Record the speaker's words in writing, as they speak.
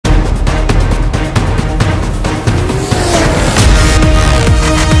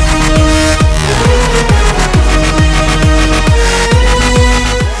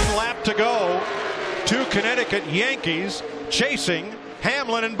Yankees chasing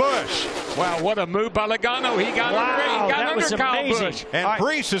Hamlin and Busch. Wow, what a move by Logano. He got under Kyle Busch. And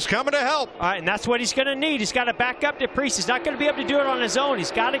Preece is coming to help. All right, and that's what he's going to need. He's got to back up to Preece. He's not going to be able to do it on his own.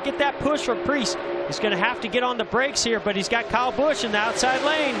 He's got to get that push from Preece. He's going to have to get on the brakes here, but he's got Kyle Busch in the outside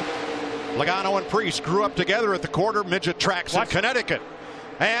lane. Logano and Preece grew up together at the quarter midget tracks in Connecticut.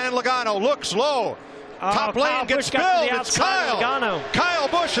 And Logano looks low. Top lane gets filled. It's Kyle. Kyle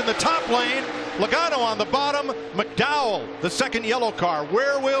Busch in the top lane. Logano on the bottom. McDowell, the second yellow car.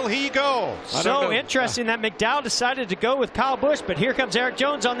 Where will he go? So interesting that McDowell decided to go with Kyle Busch, but here comes Eric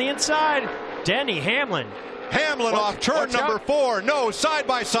Jones on the inside. Denny Hamlin. Hamlin off turn number 4. No,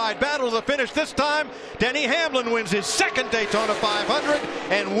 side-by-side battle to the finish. This time, Denny Hamlin wins his second Daytona 500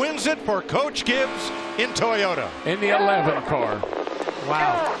 and wins it for Coach Gibbs in Toyota. In the 11 car.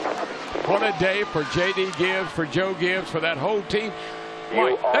 Wow. What a day for J.D. Gibbs, for Joe Gibbs, for that whole team.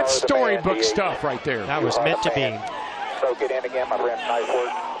 Mike, that's storybook stuff right there. That was meant to be. So get in again, my friend. Nice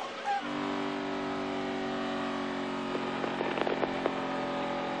work.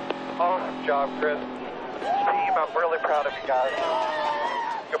 Awesome job, Chris. Team, I'm really proud of you guys.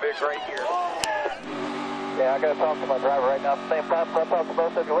 It's going to be a great year. Yeah, I got to talk to my driver right now. At the same time, I'll talk to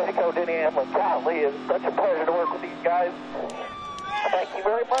both of you. Way to go, Denny Hamlin. Golly, it's such a pleasure to work with these guys. Thank you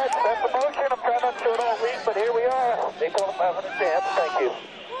very much. That's emotion. I'm trying not to show it all week, but here we are. Daytona 500 champ. Thank you.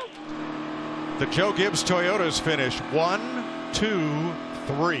 The Joe Gibbs Toyotas finish 1, 2,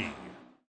 3.